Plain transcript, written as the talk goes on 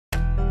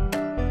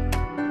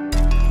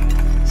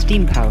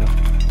Steam Power.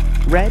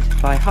 Read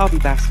by Harvey,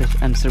 Bassett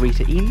and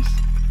Sarita Eames.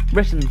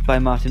 Written by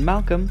Martin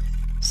Malcolm.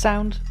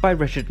 Sound by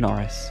Richard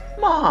Norris.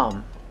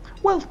 Mom,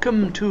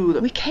 welcome to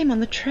the... We came on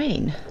the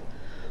train.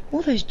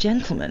 All those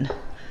gentlemen.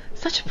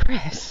 Such a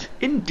press.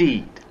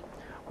 Indeed.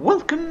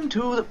 Welcome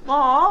to the...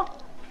 Ma,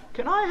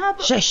 can I have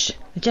a... Shush!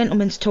 The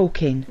gentleman's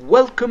talking.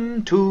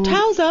 Welcome to...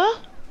 Towser!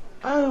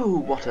 Oh,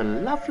 what a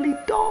lovely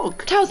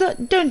dog. Towser,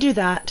 don't do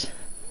that.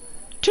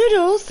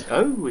 Toodles!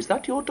 Oh, is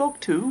that your dog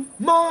too?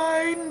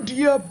 Mind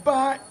your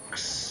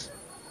backs.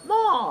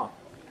 Ma,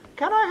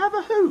 can I have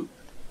a hoot?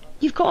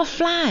 You've got a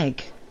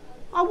flag.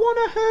 I want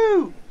a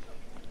hoot.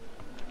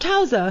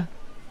 Towser!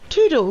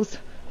 Toodles!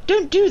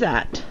 Don't do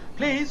that.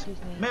 Please,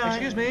 may I?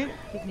 Excuse me.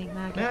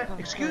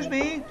 Excuse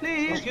me,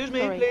 please. Excuse me,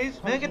 please.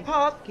 May I get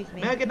past?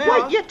 May I get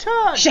past? Wait your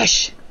turn.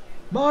 Shush!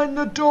 Mind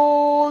the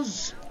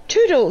doors.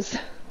 Toodles!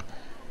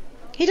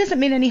 He doesn't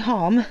mean any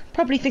harm.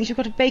 Probably thinks you've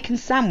got a bacon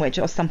sandwich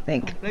or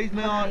something. Please,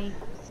 may I?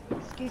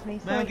 Excuse me.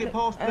 May I get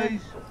past,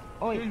 please?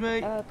 Excuse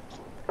me.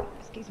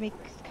 Excuse me.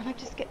 Can I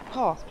just get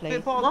past, please?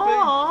 Get past,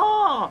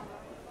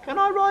 please. Can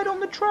I ride on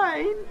the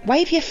train?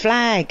 Wave your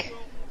flag.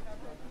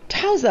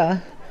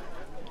 Towser!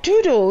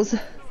 Toodles!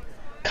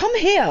 Come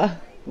here.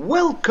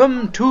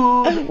 Welcome to...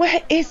 Oh,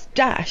 where is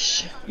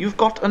Dash? You've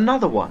got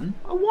another one?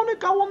 I want to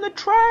go on the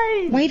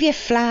train. Wave your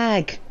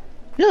flag.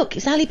 Look,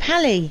 it's Ali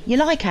Pally. You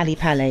like Ali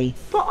Pally.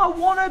 But I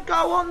want to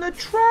go on the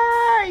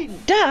train.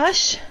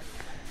 Dash!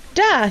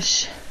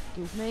 Dash!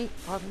 Excuse me.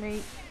 Pardon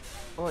me.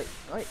 Oi.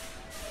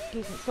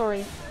 Excuse me.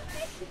 Sorry.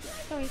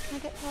 Sorry, can I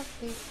get past,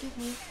 please? Excuse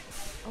me.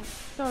 Oh,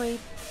 sorry.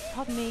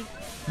 Pardon me.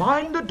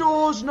 Mind the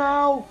doors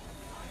now.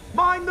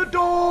 Mind the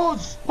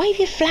doors. Wave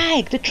your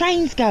flag. The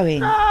train's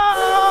going.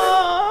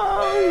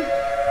 No!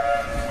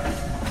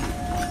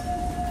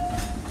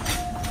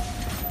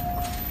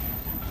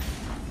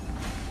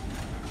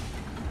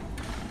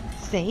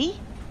 See?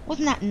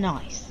 Wasn't that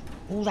nice?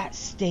 All that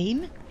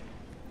steam.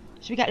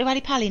 Should we go to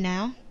Ali Pally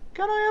now?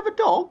 Can I have a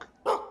dog?